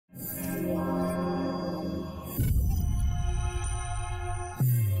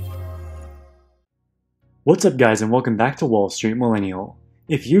What's up guys, and welcome back to Wall Street Millennial.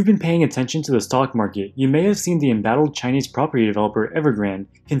 If you've been paying attention to the stock market, you may have seen the embattled Chinese property developer Evergrande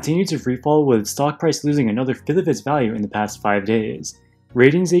continue to freefall, with its stock price losing another fifth of its value in the past 5 days.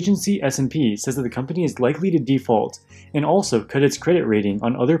 Ratings agency S&P says that the company is likely to default and also cut its credit rating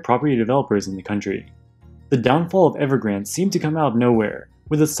on other property developers in the country. The downfall of Evergrande seemed to come out of nowhere,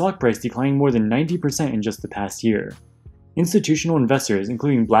 with the stock price declining more than 90% in just the past year. Institutional investors,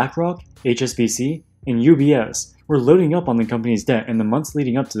 including BlackRock, HSBC, and UBS, were loading up on the company's debt in the months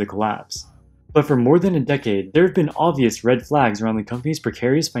leading up to the collapse. But for more than a decade, there have been obvious red flags around the company's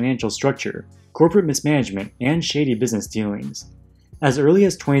precarious financial structure, corporate mismanagement, and shady business dealings. As early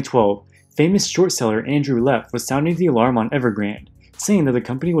as 2012, famous short seller Andrew Leff was sounding the alarm on Evergrande, saying that the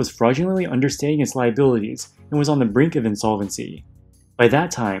company was fraudulently understating its liabilities and was on the brink of insolvency. By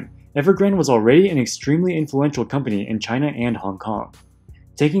that time, Evergrande was already an extremely influential company in China and Hong Kong.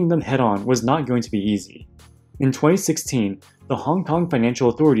 Taking them head-on was not going to be easy. In 2016, the Hong Kong financial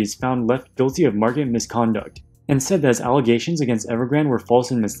authorities found Leff guilty of market misconduct and said that his allegations against Evergrande were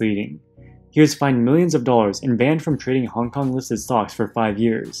false and misleading. He was fined millions of dollars and banned from trading Hong Kong-listed stocks for 5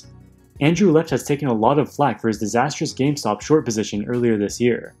 years. Andrew Leff has taken a lot of flack for his disastrous GameStop short position earlier this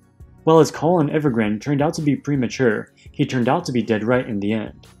year. While his call on Evergrande turned out to be premature, he turned out to be dead right in the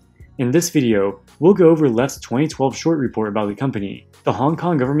end. In this video, we'll go over Leff's 2012 short report about the company, the Hong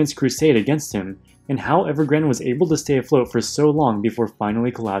Kong government's crusade against him, and how Evergrande was able to stay afloat for so long before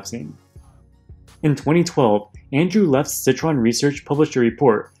finally collapsing. In 2012, Andrew Leff's Citron Research published a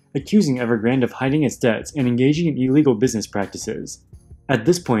report accusing Evergrande of hiding its debts and engaging in illegal business practices. At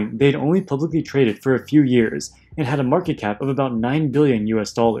this point, they had only publicly traded for a few years and had a market cap of about $9 billion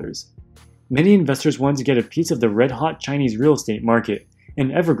US. Many investors wanted to get a piece of the red-hot Chinese real estate market,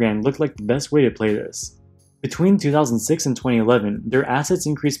 and Evergrande looked like the best way to play this. Between 2006 and 2011, their assets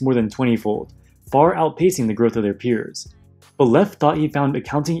increased more than 20-fold, far outpacing the growth of their peers. But Leff thought he found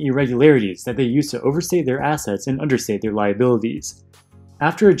accounting irregularities that they used to overstate their assets and understate their liabilities.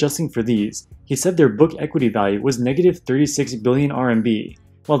 After adjusting for these, he said their book equity value was negative 36 billion RMB,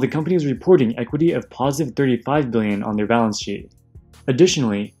 while the company was reporting equity of positive 35 billion on their balance sheet.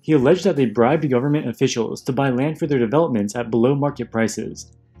 Additionally, he alleged that they bribed government officials to buy land for their developments at below market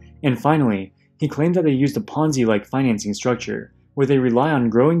prices. And finally, he claimed that they used a Ponzi-like financing structure, where they rely on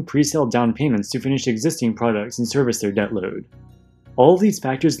growing pre-sale down payments to finish existing products and service their debt load. All of these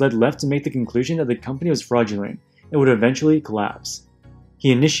factors led Leff to make the conclusion that the company was fraudulent and would eventually collapse.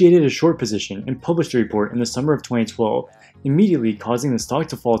 He initiated a short position and published a report in the summer of 2012, immediately causing the stock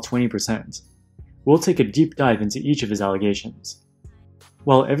to fall 20%. We'll take a deep dive into each of his allegations.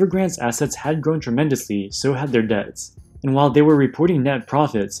 While Evergrande's assets had grown tremendously, so had their debts, and while they were reporting net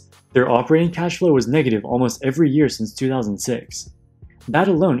profits, their operating cash flow was negative almost every year since 2006. That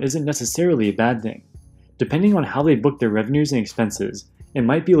alone isn't necessarily a bad thing. Depending on how they book their revenues and expenses, it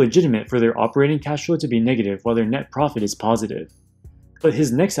might be legitimate for their operating cash flow to be negative while their net profit is positive. But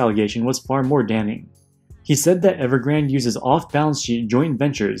his next allegation was far more damning. He said that Evergrande uses off-balance sheet joint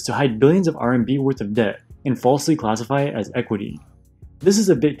ventures to hide billions of RMB worth of debt and falsely classify it as equity. This is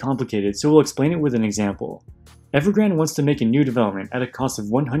a bit complicated, so we'll explain it with an example. Evergrande wants to make a new development at a cost of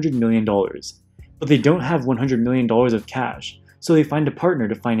 $100 million, but they don't have $100 million of cash, so they find a partner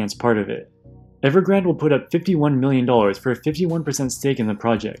to finance part of it. Evergrande will put up $51 million for a 51% stake in the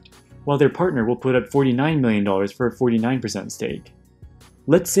project, while their partner will put up $49 million for a 49% stake.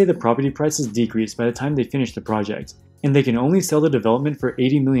 Let's say the property prices decrease by the time they finish the project, and they can only sell the development for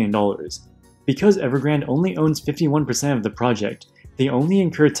 $80 million. Because Evergrande only owns 51% of the project, they only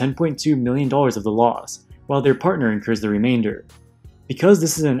incur $10.2 million of the loss, while their partner incurs the remainder. Because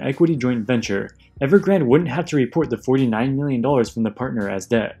this is an equity joint venture, Evergrande wouldn't have to report the $49 million from the partner as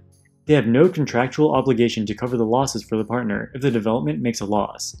debt. They have no contractual obligation to cover the losses for the partner if the development makes a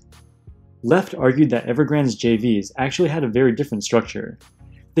loss. Leff argued that Evergrande's JVs actually had a very different structure.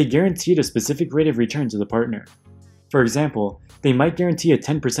 They guaranteed a specific rate of return to the partner. For example, they might guarantee a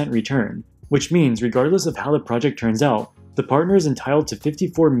 10% return, which means regardless of how the project turns out, the partner is entitled to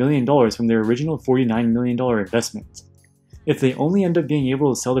 $54 million from their original $49 million investment. If they only end up being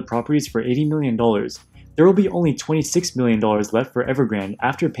able to sell the properties for $80 million, there will be only $26 million left for Evergrande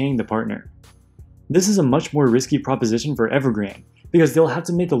after paying the partner. This is a much more risky proposition for Evergrande, because they'll have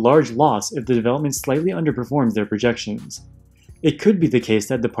to make a large loss if the development slightly underperforms their projections. It could be the case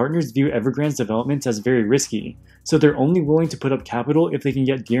that the partners view Evergrande's developments as very risky, so they're only willing to put up capital if they can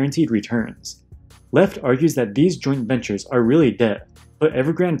get guaranteed returns. Leff argues that these joint ventures are really debt, but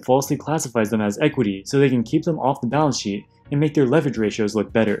Evergrande falsely classifies them as equity so they can keep them off the balance sheet and make their leverage ratios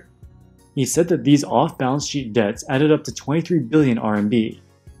look better. He said that these off-balance sheet debts added up to 23 billion RMB.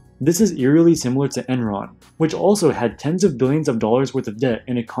 This is eerily similar to Enron, which also had tens of billions of dollars worth of debt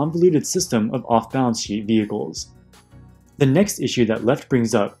in a convoluted system of off-balance sheet vehicles. The next issue that Left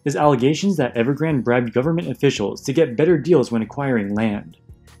brings up is allegations that Evergrande bribed government officials to get better deals when acquiring land.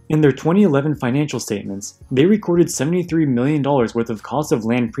 In their 2011 financial statements, they recorded $73 million worth of cost of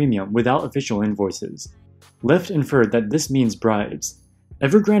land premium without official invoices. Left inferred that this means bribes.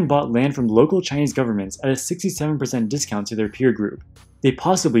 Evergrande bought land from local Chinese governments at a 67% discount to their peer group. They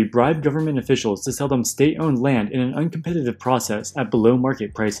possibly bribed government officials to sell them state-owned land in an uncompetitive process at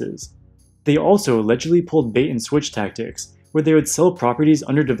below-market prices. They also allegedly pulled bait-and-switch tactics, where they would sell properties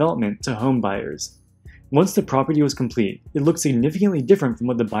under development to home buyers. Once the property was complete, it looked significantly different from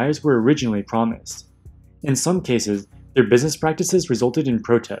what the buyers were originally promised. In some cases, their business practices resulted in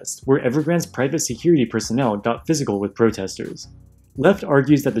protests, where Evergrande's private security personnel got physical with protesters. Left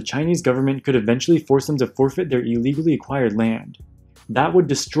argues that the Chinese government could eventually force them to forfeit their illegally acquired land. That would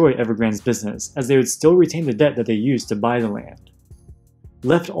destroy Evergrande's business, as they would still retain the debt that they used to buy the land.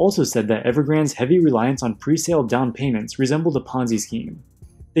 Left also said that Evergrande's heavy reliance on pre-sale down payments resembled a Ponzi scheme.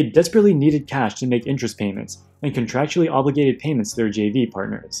 They desperately needed cash to make interest payments and contractually obligated payments to their JV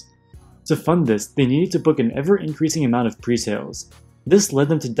partners. To fund this, they needed to book an ever-increasing amount of pre-sales. This led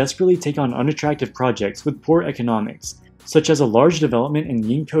them to desperately take on unattractive projects with poor economics, such as a large development in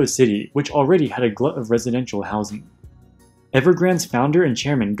Yingkou City, which already had a glut of residential housing. Evergrande's founder and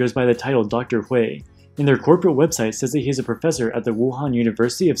chairman goes by the title Dr. Hui, and their corporate website says that he is a professor at the Wuhan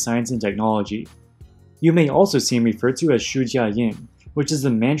University of Science and Technology. You may also see him referred to as Shu Jiayin, which is the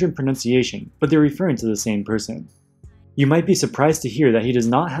Mandarin pronunciation, but they're referring to the same person. You might be surprised to hear that he does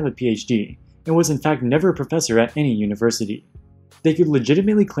not have a PhD, and was in fact never a professor at any university. They could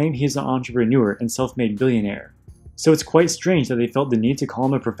legitimately claim he is an entrepreneur and self-made billionaire, so it's quite strange that they felt the need to call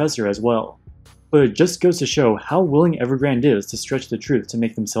him a professor as well. But it just goes to show how willing Evergrande is to stretch the truth to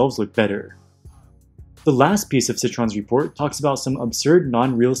make themselves look better. The last piece of Citron's report talks about some absurd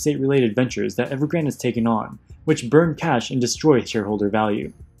non-real estate related ventures that Evergrande has taken on, which burn cash and destroy shareholder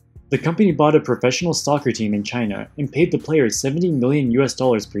value. The company bought a professional soccer team in China and paid the players $70 million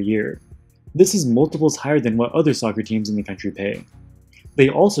per year. This is multiples higher than what other soccer teams in the country pay. They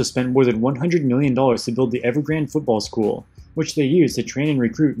also spent more than $100 million to build the Evergrande Football School, which they use to train and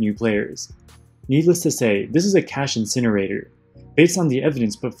recruit new players. Needless to say, this is a cash incinerator. Based on the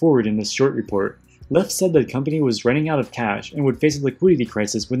evidence put forward in this short report, Left said that the company was running out of cash and would face a liquidity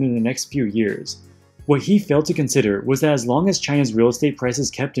crisis within the next few years. What he failed to consider was that as long as China's real estate prices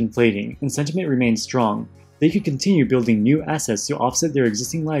kept inflating and sentiment remained strong, they could continue building new assets to offset their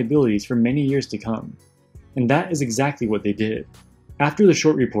existing liabilities for many years to come. And that is exactly what they did. After the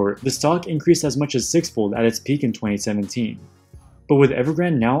short report, the stock increased as much as sixfold at its peak in 2017. But with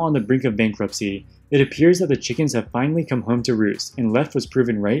Evergrande now on the brink of bankruptcy, it appears that the chickens have finally come home to roost, and Left was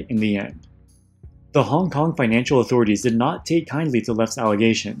proven right in the end. The Hong Kong financial authorities did not take kindly to Left's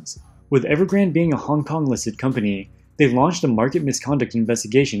allegations. With Evergrande being a Hong Kong-listed company, they launched a market misconduct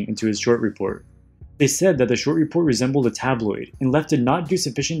investigation into his short report. They said that the short report resembled a tabloid, and Left did not do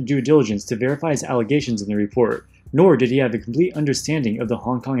sufficient due diligence to verify his allegations in the report, nor did he have a complete understanding of the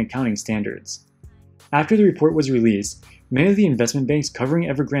Hong Kong accounting standards. After the report was released, many of the investment banks covering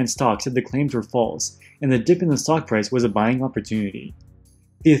Evergrande stock said the claims were false, and the dip in the stock price was a buying opportunity.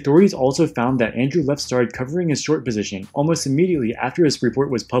 The authorities also found that Andrew Left started covering his short position almost immediately after his report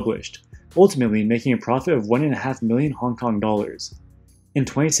was published, ultimately making a profit of 1.5 million Hong Kong dollars. In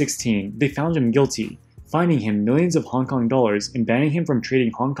 2016, they found him guilty, fining him millions of Hong Kong dollars and banning him from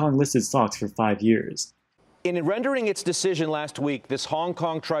trading Hong Kong-listed stocks for 5 years. In rendering its decision last week, this Hong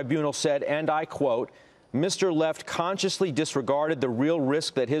Kong tribunal said, and I quote, Mr. Left consciously disregarded the real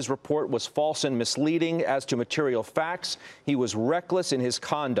risk that his report was false and misleading as to material facts. He was reckless in his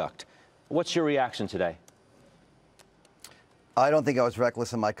conduct. What's your reaction today? I don't think I was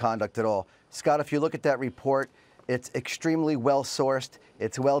reckless in my conduct at all. Scott, if you look at that report, it's extremely well sourced.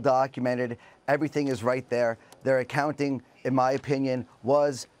 It's well documented. Everything is right there. Their accounting, in my opinion,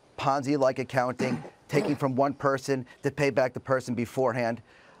 was Ponzi-like accounting, taking from one person to pay back the person beforehand.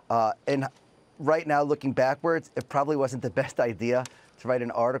 And right now, looking backwards, it probably wasn't the best idea to write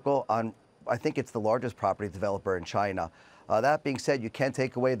an article on, I think it's the largest property developer in China. That being said, you can't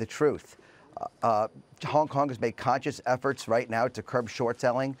take away the truth. Hong Kong has made conscious efforts right now to curb short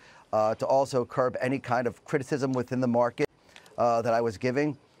selling, to also curb any kind of criticism within the market that I was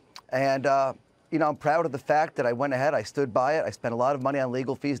giving. And, you know, I'm proud of the fact that I went ahead, I stood by it, I spent a lot of money on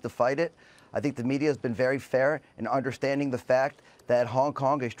legal fees to fight it. I think the media has been very fair in understanding the fact that Hong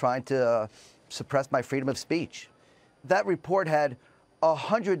Kong is trying to suppress my freedom of speech. That report had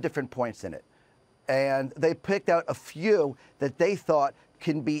 100 different points in it. And they picked out a few that they thought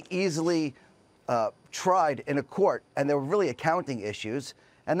can be easily tried in a court, and they were really accounting issues,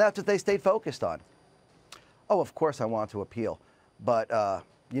 and that's what they stayed focused on. Oh, of course I want to appeal, but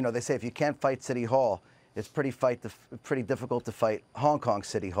you know, they say if you can't fight City Hall, it's pretty difficult to fight Hong Kong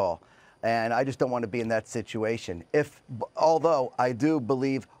City Hall, and I just don't want to be in that situation. Although I do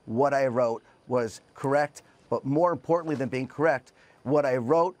believe what I wrote was correct, but more importantly than being correct, what I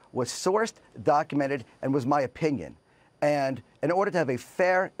wrote was sourced, documented, and was my opinion. And in order to have a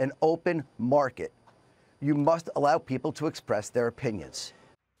fair and open market, you must allow people to express their opinions.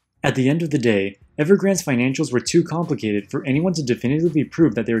 At the end of the day, Evergrande's financials were too complicated for anyone to definitively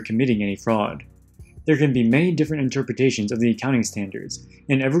prove that they were committing any fraud. There can be many different interpretations of the accounting standards,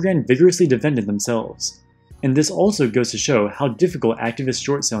 and Evergrande vigorously defended themselves. And this also goes to show how difficult activist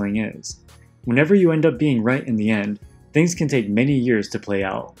short selling is. Whenever you end up being right in the end, things can take many years to play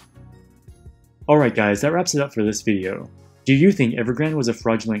out. Alright guys, that wraps it up for this video. Do you think Evergrande was a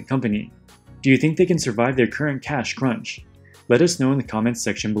fraudulent company? Do you think they can survive their current cash crunch? Let us know in the comments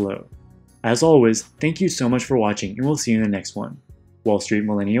section below. As always, thank you so much for watching, and we'll see you in the next one. Wall Street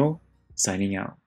Millennial, signing out.